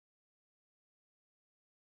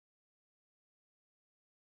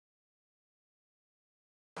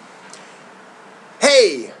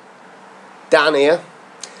Hey, Dan here.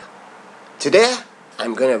 Today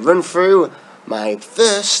I'm going to run through my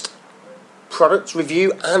first product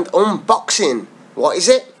review and unboxing. What is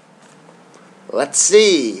it? Let's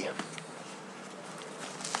see.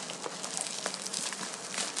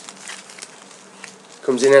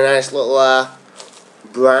 Comes in a nice little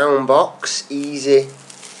brown box, easy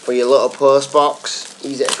for your little post box,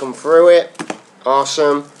 easy to come through it.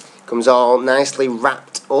 Awesome. Comes all nicely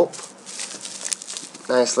wrapped up.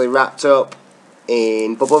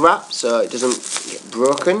 In bubble wrap so it doesn't get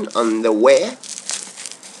broken on the way.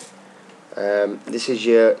 This is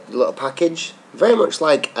your little package, very much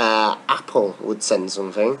like Apple would send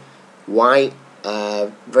something. White,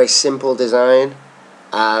 very simple design.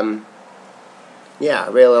 Yeah, I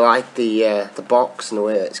really like the box and the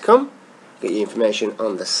way it's come. Get your information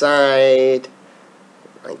on the side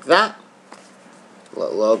like that.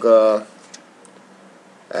 Little logo.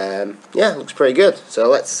 Yeah, looks pretty good. So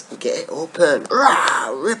let's get it open. Rah!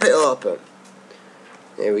 Rip it open.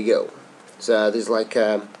 There we go. So there's like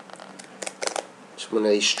just one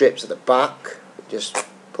of these strips at the back. Just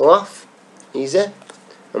pull off. Easy.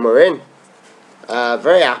 And we're in.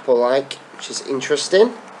 Very Apple-like, which is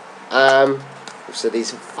interesting. So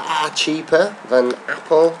these are far cheaper than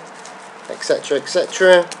Apple, etc.,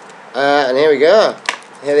 etc. And here we go.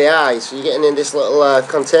 Here they are. So you're getting in this little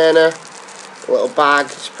container. A little bag,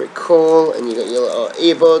 it's pretty cool, and you got your little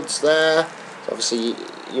earbuds there. So obviously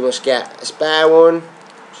you must get a spare one,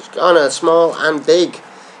 just small and big,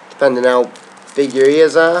 depending how big your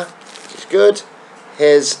ears are, which is good.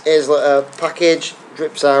 Here's a little package,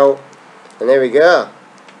 drips out, and there we go.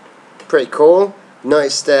 Pretty cool.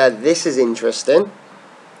 Noticed this is interesting.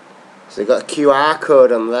 So they've got a QR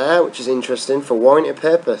code on there, which is interesting for warranty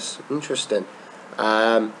purpose. Interesting.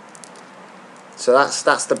 So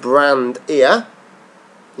that's the brand here.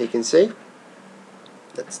 You can see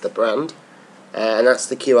that's the brand, and that's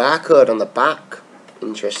the QR code on the back.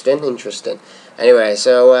 Interesting. Anyway,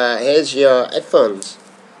 so here's your headphones.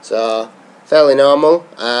 So fairly normal.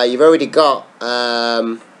 You've already got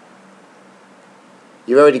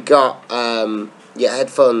your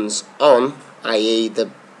headphones on, i.e. the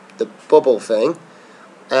bubble thing.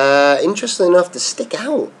 Interesting enough to stick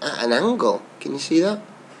out at an angle. Can you see that?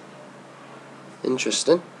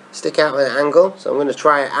 Interesting. Stick out at an angle. So I'm going to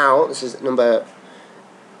try it out. This is number.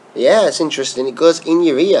 Yeah, it's interesting. It goes in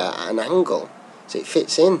your ear at an angle, so it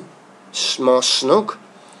fits in. More snug.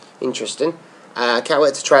 Interesting. I can't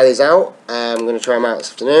wait to try these out. I'm going to try them out this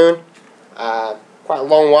afternoon. Quite a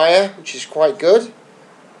long wire, which is quite good.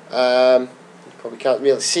 You probably can't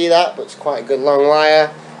really see that, but it's quite a good long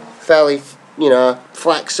wire. Fairly,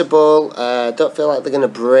 flexible. Don't feel like they're going to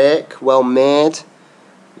break. Well made.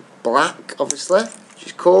 Black, obviously, which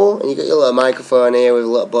is cool, and you got your little microphone here with a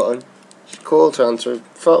little button, which is cool to answer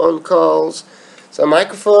phone calls. So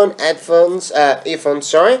microphone, earphones,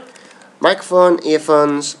 microphone,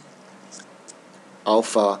 earphones, all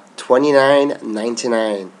for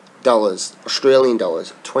 $29.99, Australian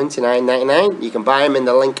dollars, $29.99. You can buy them in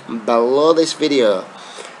the link below this video.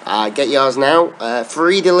 Get yours now.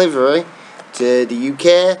 Free delivery to the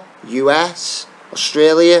UK, US,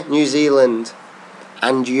 Australia, New Zealand,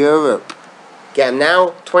 and Europe. Get them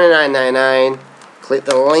now, $29.99. Click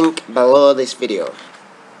the link below this video.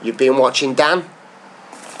 You've been watching Dan,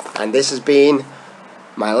 and this has been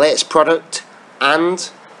my latest product,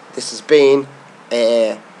 and this has been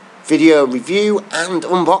a video review and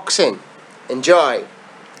unboxing. Enjoy.